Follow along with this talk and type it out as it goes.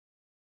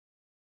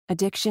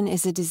Addiction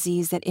is a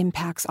disease that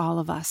impacts all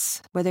of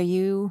us. Whether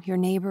you, your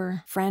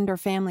neighbor, friend, or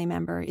family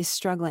member is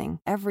struggling,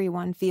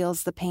 everyone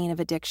feels the pain of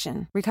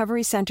addiction.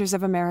 Recovery Centers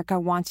of America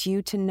wants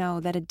you to know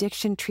that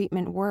addiction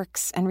treatment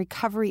works and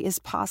recovery is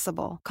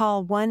possible.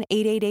 Call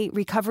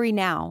 1-888-RECOVERY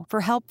now for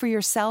help for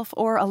yourself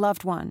or a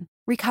loved one.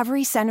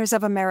 Recovery Centers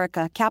of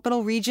America,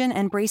 Capital Region,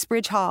 and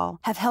Bracebridge Hall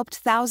have helped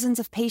thousands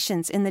of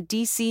patients in the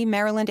D.C.,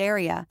 Maryland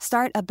area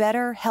start a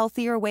better,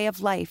 healthier way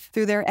of life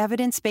through their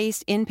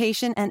evidence-based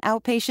inpatient and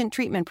outpatient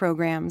treatment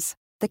programs.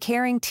 The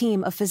caring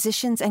team of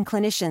physicians and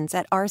clinicians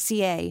at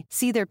RCA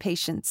see their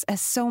patients as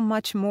so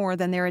much more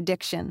than their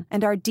addiction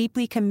and are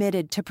deeply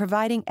committed to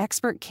providing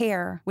expert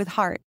care with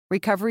heart.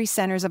 Recovery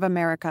Centers of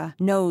America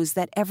knows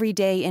that every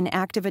day in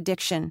active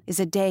addiction is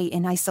a day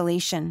in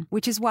isolation,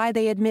 which is why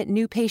they admit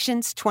new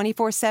patients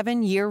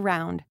 24/7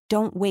 year-round.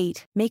 Don't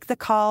wait. Make the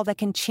call that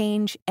can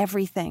change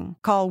everything.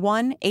 Call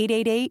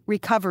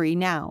 1-888-RECOVERY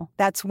now.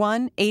 That's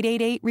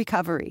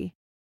 1-888-RECOVERY.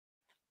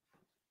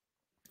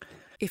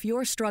 If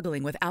you're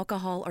struggling with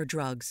alcohol or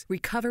drugs,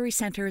 Recovery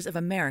Centers of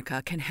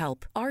America can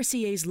help.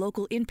 RCA's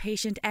local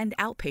inpatient and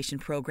outpatient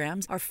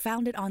programs are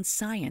founded on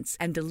science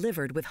and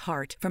delivered with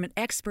heart from an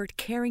expert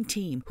caring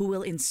team who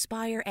will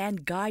inspire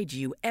and guide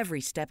you every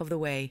step of the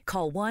way.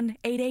 Call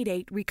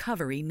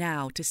 1-888-RECOVERY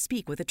now to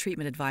speak with a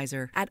treatment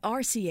advisor. At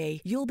RCA,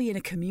 you'll be in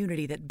a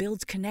community that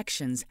builds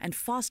connections and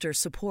fosters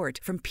support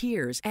from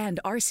peers and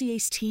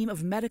RCA's team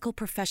of medical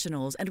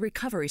professionals and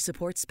recovery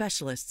support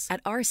specialists.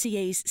 At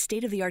RCA's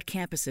state-of-the-art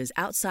campuses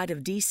outside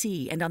of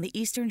D.C. and on the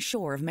Eastern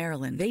Shore of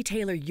Maryland, they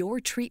tailor your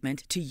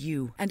treatment to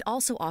you and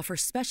also offer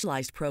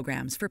specialized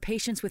programs for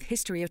patients with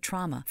history of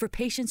trauma, for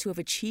patients who have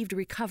achieved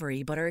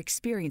recovery but are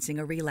experiencing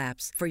a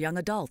relapse, for young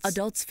adults,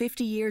 adults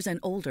 50 years and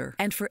older,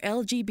 and for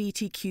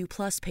LGBTQ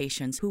plus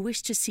patients who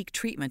wish to seek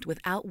treatment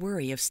without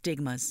worry of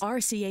stigmas.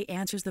 RCA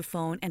answers the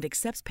phone and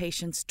accepts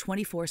patients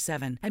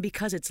 24/7. And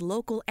because it's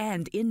local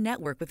and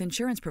in-network with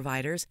insurance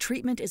providers,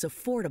 treatment is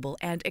affordable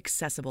and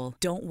accessible.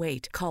 Don't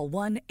wait. Call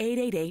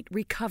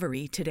 1-888-RECOVERY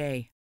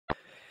today.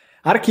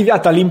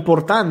 Archiviata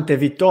l'importante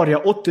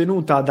vittoria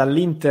ottenuta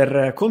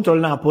dall'Inter contro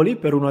il Napoli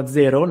per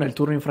 1-0 nel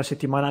turno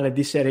infrasettimanale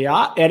di Serie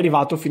A, è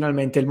arrivato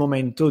finalmente il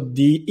momento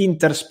di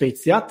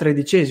Inter-Spezia,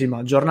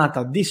 13ª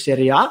giornata di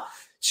Serie A.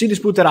 Si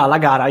disputerà la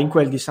gara in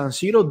quel di San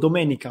Siro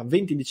domenica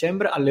 20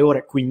 dicembre alle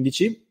ore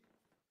 15.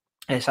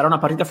 Sarà una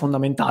partita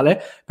fondamentale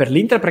per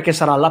l'Inter perché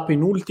sarà la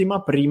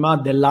penultima prima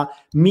della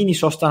mini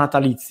sosta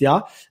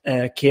natalizia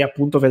che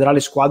appunto vedrà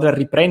le squadre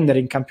riprendere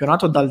in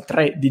campionato dal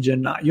 3 di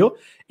gennaio,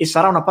 e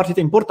sarà una partita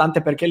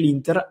importante perché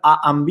l'Inter ha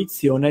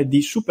ambizione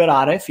di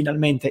superare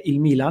finalmente il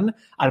Milan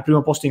al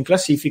primo posto in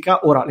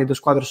classifica. Ora le due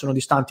squadre sono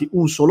distanti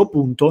un solo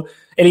punto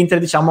e l'Inter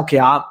diciamo che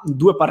ha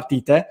 2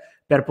 partite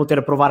per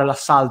poter provare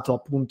l'assalto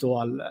appunto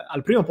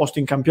al primo posto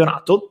in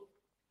campionato.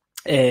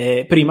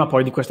 Prima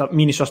poi di questa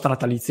mini sosta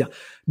natalizia.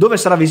 Dove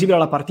sarà visibile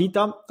la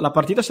partita? La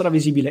partita sarà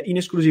visibile in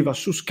esclusiva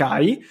su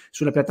Sky,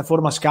 sulla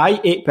piattaforma Sky,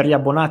 e per gli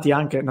abbonati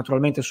anche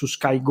naturalmente su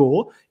Sky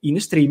Go in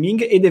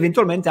streaming, ed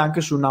eventualmente anche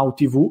su Now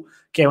TV,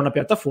 che è una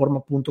piattaforma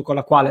appunto con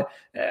la quale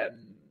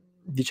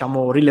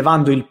diciamo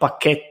rilevando il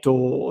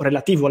pacchetto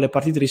relativo alle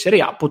partite di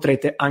Serie A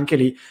potrete anche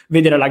lì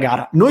vedere la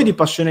gara. Noi di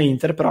Passione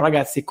Inter però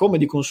ragazzi, come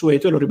di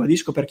consueto, e lo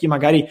ribadisco per chi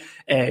magari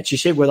ci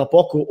segue da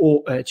poco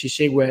o ci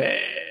segue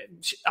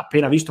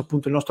appena visto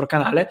appunto il nostro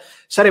canale,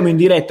 saremo in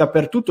diretta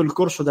per tutto il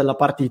corso della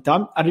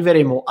partita.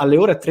 Arriveremo alle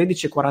ore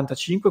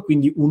 13:45,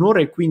 quindi 1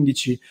 ora e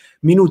 15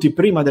 minuti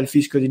prima del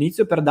fischio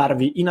d'inizio, per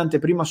darvi in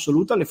anteprima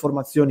assoluta le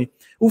formazioni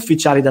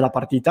ufficiali della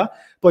partita.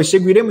 Poi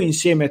seguiremo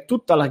insieme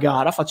tutta la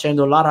gara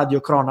facendo la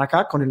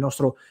radiocronaca con il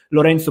nostro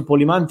Lorenzo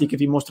Polimanti, che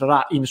vi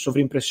mostrerà in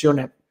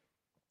sovrimpressione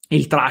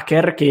il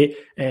tracker che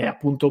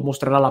appunto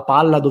mostrerà la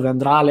palla, dove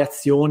andrà, le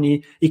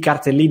azioni, i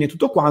cartellini e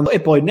tutto quanto,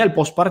 e poi nel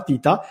post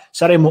partita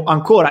saremo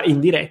ancora in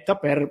diretta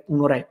per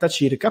un'oretta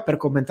circa per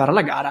commentare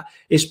la gara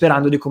e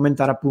sperando di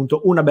commentare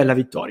appunto una bella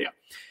vittoria.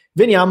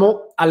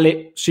 Veniamo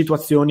alle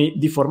situazioni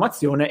di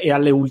formazione e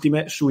alle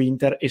ultime su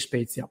Inter e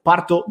Spezia.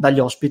 Parto dagli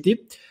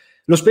ospiti.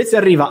 Lo Spezia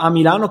arriva a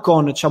Milano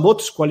con Chabot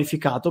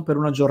squalificato per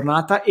una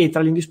giornata e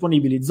tra gli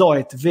indisponibili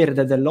Zoet,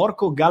 Verde,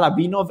 Dell'Orco,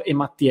 Galabinov e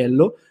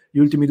Mattiello. Gli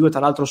ultimi 2 tra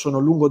l'altro sono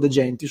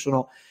lungodegenti,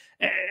 sono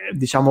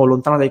diciamo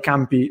lontano dai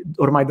campi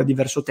ormai da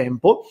diverso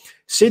tempo.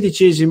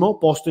 16°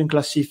 posto in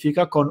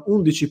classifica con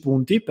 11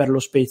 punti per lo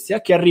Spezia,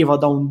 che arriva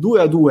da un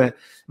 2-2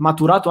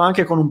 maturato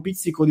anche con un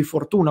pizzico di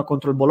fortuna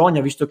contro il Bologna,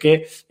 visto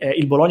che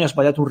il Bologna ha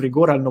sbagliato un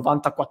rigore al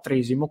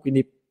 94°,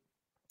 quindi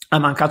ha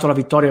mancato la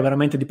vittoria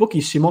veramente di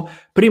pochissimo.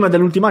 Prima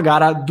dell'ultima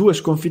gara 2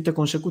 sconfitte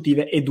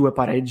consecutive e 2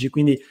 pareggi,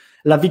 quindi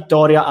la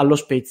vittoria allo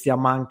Spezia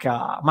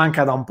manca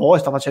da un po' e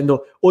sta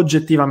facendo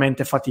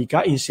oggettivamente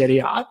fatica in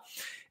Serie A.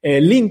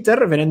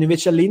 L'Inter, venendo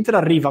invece all'Inter,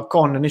 arriva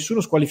con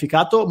nessuno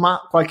squalificato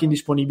ma qualche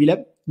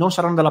indisponibile. Non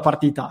saranno della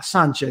partita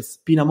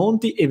Sanchez,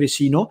 Pinamonti e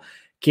Vesino,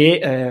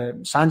 che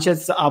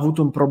Sanchez ha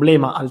avuto un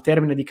problema al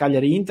termine di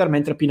Cagliari-Inter,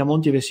 mentre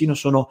Pinamonti e Vessino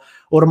sono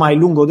ormai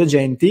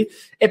lungodegenti,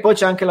 e poi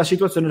c'è anche la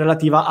situazione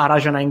relativa a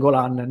Raja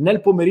Nainggolan. Nel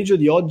pomeriggio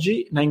di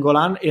oggi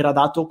Nainggolan era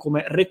dato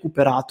come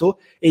recuperato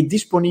e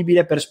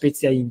disponibile per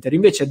Spezia-Inter,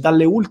 invece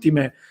dalle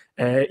ultime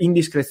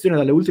indiscrezioni,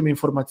 dalle ultime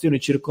informazioni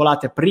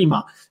circolate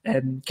prima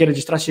che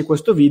registrassi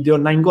questo video,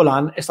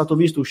 Nainggolan è stato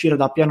visto uscire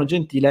da Piano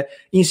Gentile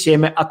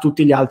insieme a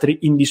tutti gli altri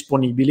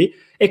indisponibili,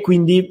 e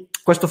quindi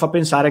questo fa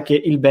pensare che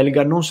il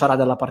belga non sarà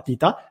dalla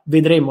partita.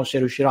 Vedremo se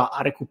riuscirà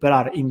a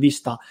recuperare in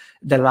vista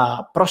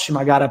della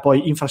prossima gara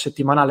poi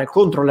infrasettimanale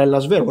contro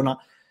l'Hellas Verona.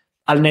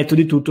 Al netto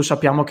di tutto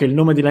sappiamo che il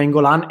nome di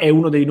Nainggolan è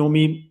uno dei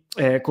nomi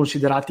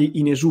considerati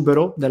in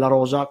esubero della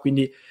rosa,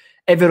 quindi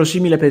è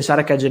verosimile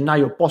pensare che a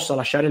gennaio possa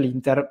lasciare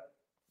l'Inter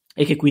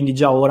e che quindi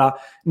già ora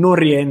non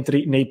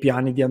rientri nei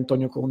piani di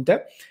Antonio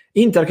Conte.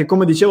 Inter che,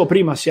 come dicevo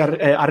prima,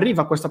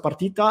 arriva a questa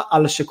partita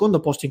al secondo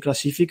posto in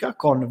classifica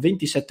con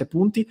 27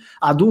 punti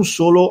ad una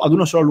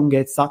sola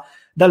lunghezza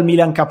dal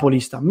Milan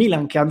capolista.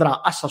 Milan che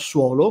andrà a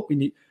Sassuolo,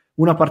 quindi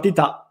una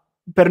partita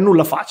per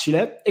nulla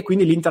facile, e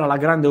quindi l'Inter ha la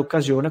grande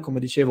occasione, come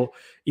dicevo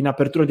in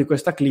apertura di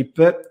questa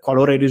clip,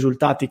 qualora i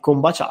risultati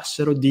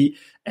combaciassero, di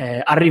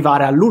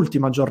arrivare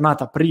all'ultima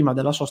giornata prima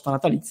della sosta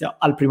natalizia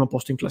al primo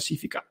posto in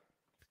classifica.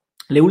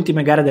 Le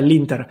ultime gare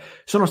dell'Inter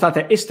sono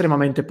state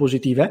estremamente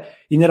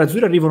positive. I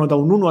nerazzurri arrivano da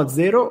un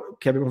 1-0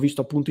 che abbiamo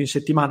visto appunto in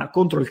settimana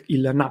contro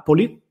il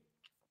Napoli,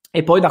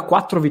 e poi da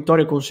 4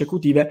 vittorie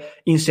consecutive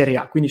in Serie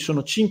A, quindi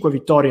sono 5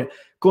 vittorie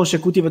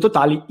consecutive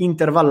totali,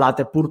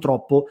 intervallate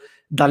purtroppo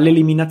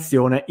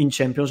dall'eliminazione in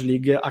Champions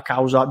League a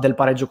causa del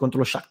pareggio contro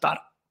lo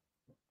Shakhtar.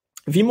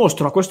 Vi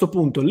mostro a questo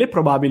punto le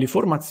probabili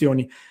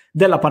formazioni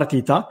della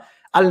partita,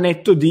 al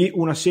netto di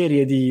una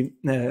serie di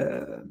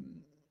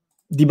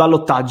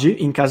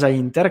ballottaggi in casa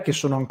Inter che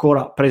sono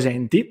ancora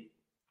presenti,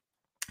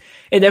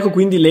 ed ecco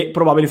quindi le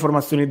probabili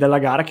formazioni della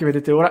gara che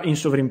vedete ora in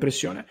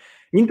sovrimpressione.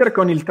 Inter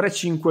con il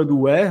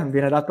 3-5-2,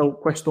 viene dato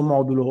questo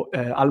modulo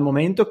al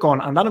momento, con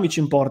Andanovic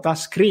in porta,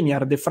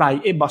 Skriniar, De Vrij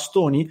e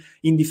Bastoni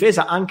in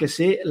difesa, anche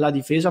se la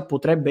difesa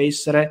potrebbe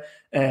essere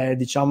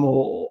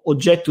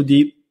oggetto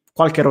di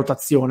qualche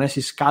rotazione.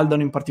 Si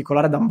scaldano in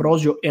particolare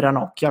D'Ambrosio e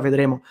Ranocchia,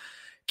 vedremo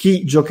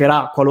chi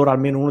giocherà qualora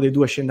almeno uno dei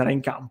due scenderà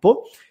in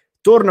campo.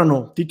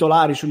 Tornano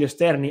titolari sugli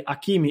esterni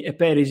Hakimi e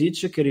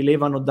Perisic, che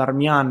rilevano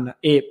Darmian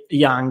e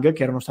Young,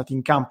 che erano stati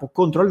in campo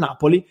contro il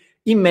Napoli.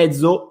 In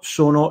mezzo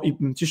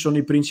ci sono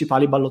i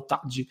principali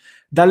ballottaggi.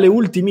 Dalle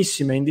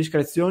ultimissime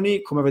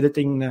indiscrezioni, come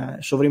vedete in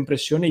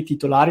sovrimpressione, i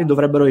titolari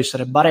dovrebbero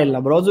essere Barella,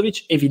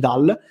 Brozovic e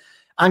Vidal,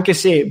 anche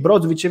se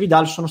Brozovic e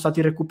Vidal sono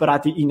stati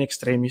recuperati in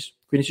extremis,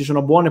 quindi ci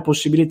sono buone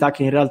possibilità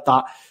che in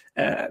realtà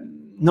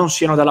non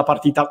siano dalla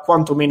partita,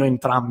 quantomeno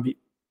entrambi.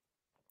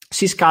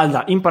 Si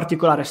scalda in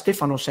particolare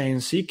Stefano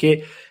Sensi,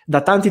 che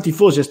da tanti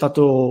tifosi è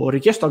stato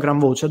richiesto a gran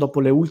voce dopo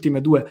le ultime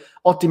 2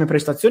 ottime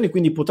prestazioni,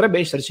 quindi potrebbe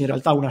esserci in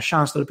realtà una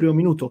chance dal primo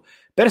minuto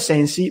per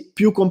Sensi,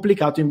 più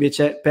complicato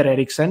invece per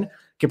Eriksen,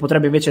 che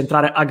potrebbe invece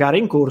entrare a gare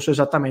in corso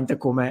esattamente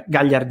come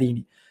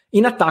Gagliardini.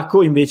 In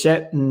attacco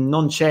invece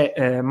non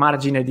c'è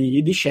margine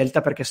di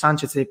scelta, perché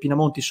Sanchez e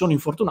Pinamonti sono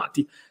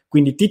infortunati,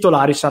 quindi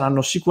titolari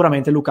saranno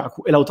sicuramente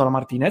Lukaku e Lautaro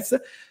Martinez.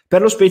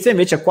 Per lo Spezia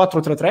invece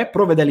 4-3-3,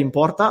 Provedel in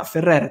porta,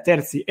 Ferrer,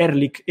 Terzi,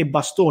 Erlich e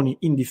Bastoni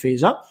in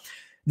difesa,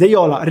 De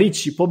Jong,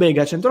 Ricci,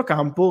 Pobega a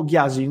centrocampo,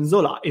 Ghiasi,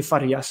 Nzola e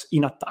Farias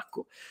in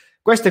attacco.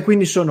 Queste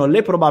quindi sono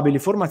le probabili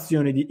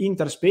formazioni di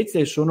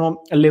Inter-Spezia e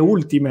sono le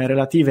ultime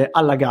relative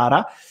alla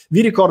gara. Vi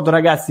ricordo,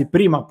 ragazzi,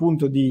 prima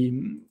appunto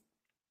di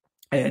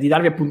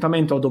darvi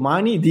appuntamento a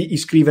domani, di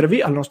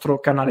iscrivervi al nostro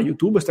canale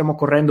YouTube. Stiamo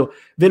correndo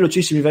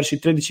velocissimi verso i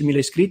 13.000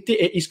 iscritti,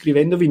 e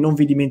iscrivendovi non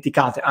vi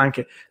dimenticate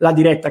anche la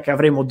diretta che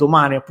avremo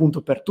domani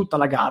appunto per tutta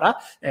la gara,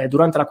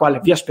 durante la quale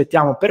vi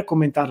aspettiamo per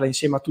commentarla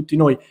insieme a tutti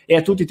noi e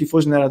a tutti i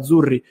tifosi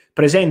nerazzurri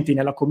presenti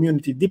nella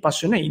community di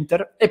Passione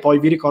Inter. E poi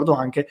vi ricordo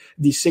anche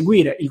di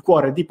seguire il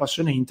cuore di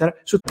Passione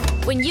Inter su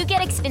When you get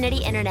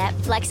Xfinity Internet,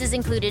 Flex is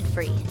included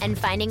free, and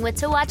finding what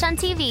to watch on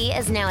TV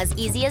is now as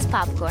easy as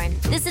popcorn.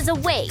 This is a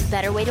way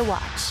better way to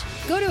watch.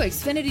 Go to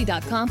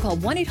Xfinity.com, call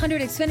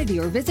 1-800-XFINITY,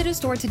 or visit a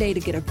store today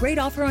to get a great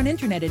offer on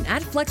internet and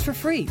add Flex for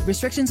free.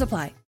 Restrictions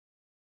apply.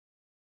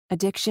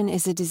 Addiction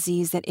is a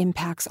disease that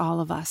impacts all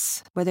of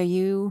us. Whether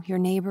you, your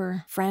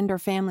neighbor, friend, or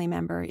family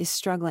member is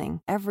struggling,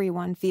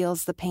 everyone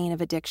feels the pain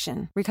of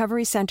addiction.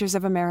 Recovery Centers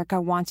of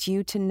America wants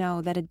you to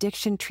know that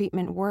addiction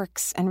treatment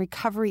works and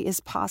recovery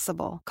is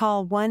possible.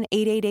 Call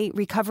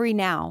 1-888-RECOVERY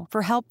now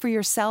for help for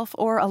yourself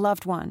or a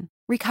loved one.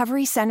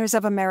 Recovery Centers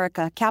of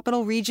America,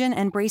 Capital Region,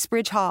 and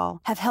Bracebridge Hall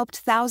have helped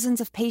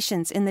thousands of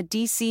patients in the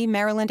D.C.,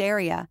 Maryland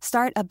area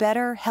start a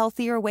better,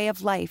 healthier way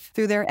of life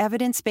through their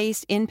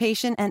evidence-based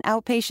inpatient and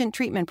outpatient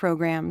treatment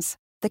programs.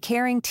 The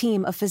caring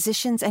team of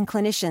physicians and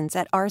clinicians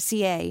at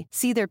RCA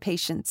see their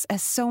patients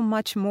as so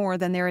much more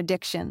than their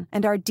addiction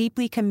and are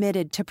deeply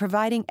committed to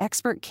providing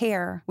expert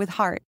care with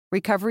heart.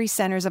 Recovery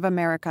Centers of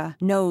America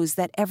knows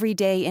that every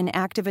day in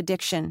active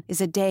addiction is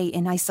a day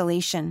in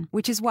isolation,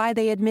 which is why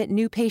they admit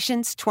new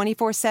patients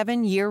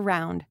 24/7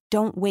 year-round.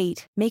 Don't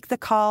wait. Make the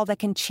call that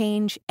can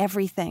change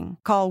everything.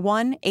 Call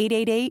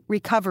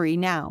 1-888-RECOVERY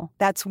now.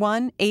 That's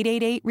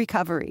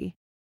 1-888-RECOVERY.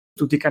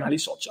 Tutti i canali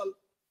social.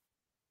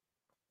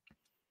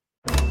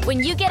 When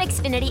you get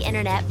Xfinity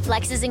Internet,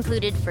 Flex is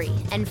included free,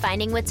 and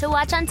finding what to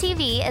watch on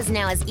TV is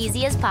now as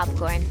easy as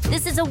popcorn.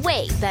 This is a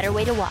way better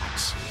way to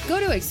watch. Go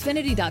to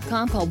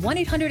Xfinity.com, call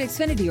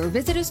 1-800-XFINITY, or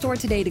visit a store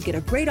today to get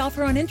a great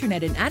offer on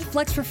internet and add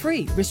Flex for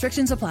free.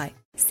 Restrictions apply.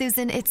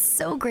 Susan, it's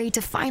so great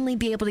to finally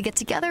be able to get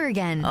together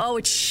again. Oh,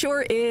 it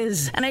sure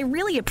is. And I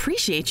really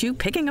appreciate you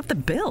picking up the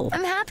bill.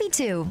 I'm happy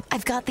to.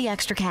 I've got the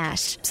extra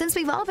cash. Since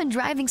we've all been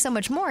driving so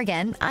much more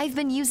again, I've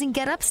been using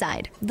Get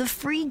Upside, the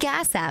free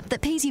gas app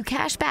that pays you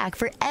cash back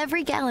for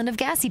every gallon of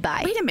gas you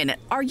buy. Wait a minute.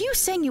 Are you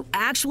saying you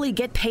actually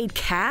get paid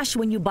cash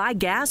when you buy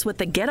gas with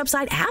the Get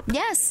Upside app?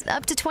 Yes,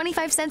 up to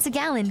 25 cents a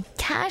gallon.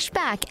 Cash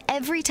back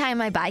every time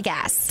I buy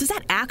gas. Does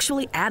that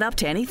actually add up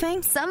to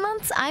anything? Some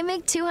months I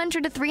make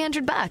 $200 to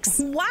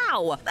 $300.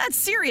 Wow, that's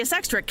serious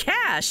extra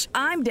cash.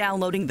 I'm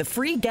downloading the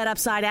free Get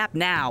Upside app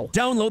now.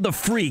 Download the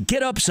free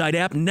Get Upside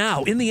app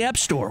now in the App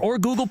Store or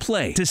Google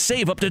Play to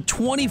save up to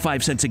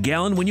 25 cents a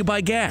gallon when you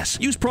buy gas.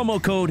 Use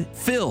promo code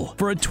PHIL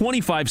for a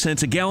 25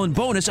 cents a gallon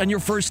bonus on your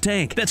first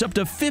tank. That's up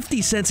to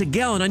 50 cents a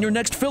gallon on your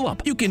next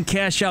fill-up. You can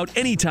cash out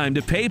anytime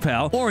to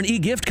PayPal or an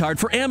e-gift card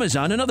for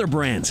Amazon and other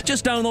brands.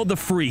 Just download the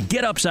free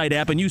Get Upside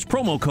app and use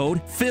promo code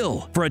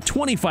PHIL for a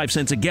 25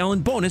 cents a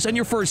gallon bonus on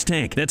your first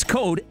tank. That's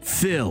code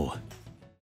PHIL.